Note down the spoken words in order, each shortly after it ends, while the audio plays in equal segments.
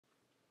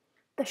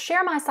The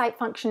Share My Site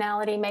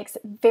functionality makes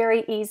it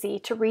very easy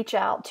to reach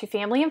out to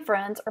family and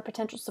friends or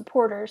potential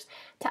supporters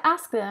to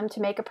ask them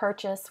to make a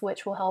purchase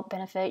which will help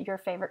benefit your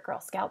favorite Girl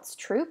Scouts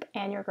troop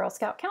and your Girl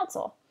Scout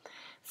Council.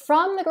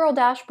 From the Girl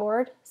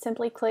dashboard,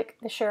 simply click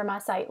the Share My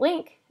Site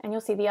link and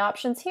you'll see the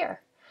options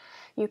here.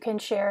 You can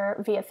share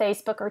via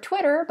Facebook or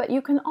Twitter, but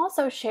you can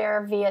also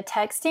share via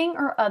texting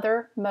or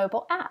other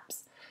mobile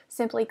apps.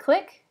 Simply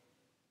click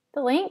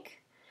the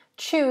link,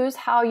 choose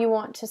how you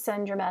want to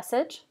send your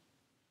message,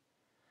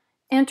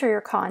 enter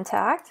your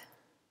contact,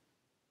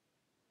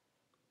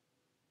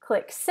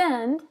 click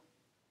send,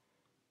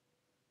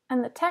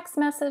 and the text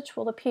message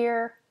will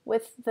appear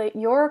with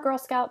your Girl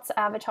Scouts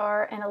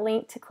avatar and a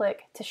link to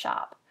click to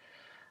shop.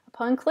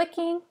 Upon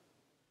clicking,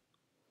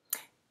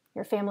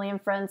 your family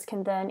and friends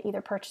can then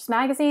either purchase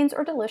magazines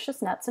or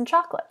delicious nuts and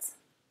chocolates.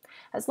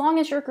 As long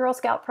as your Girl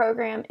Scout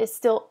program is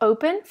still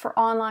open for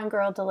online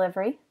girl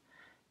delivery,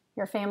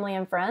 your family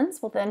and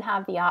friends will then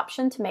have the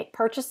option to make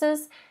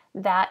purchases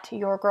that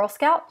your Girl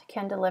Scout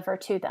can deliver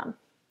to them.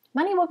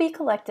 Money will be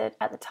collected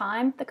at the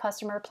time the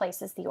customer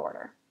places the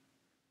order.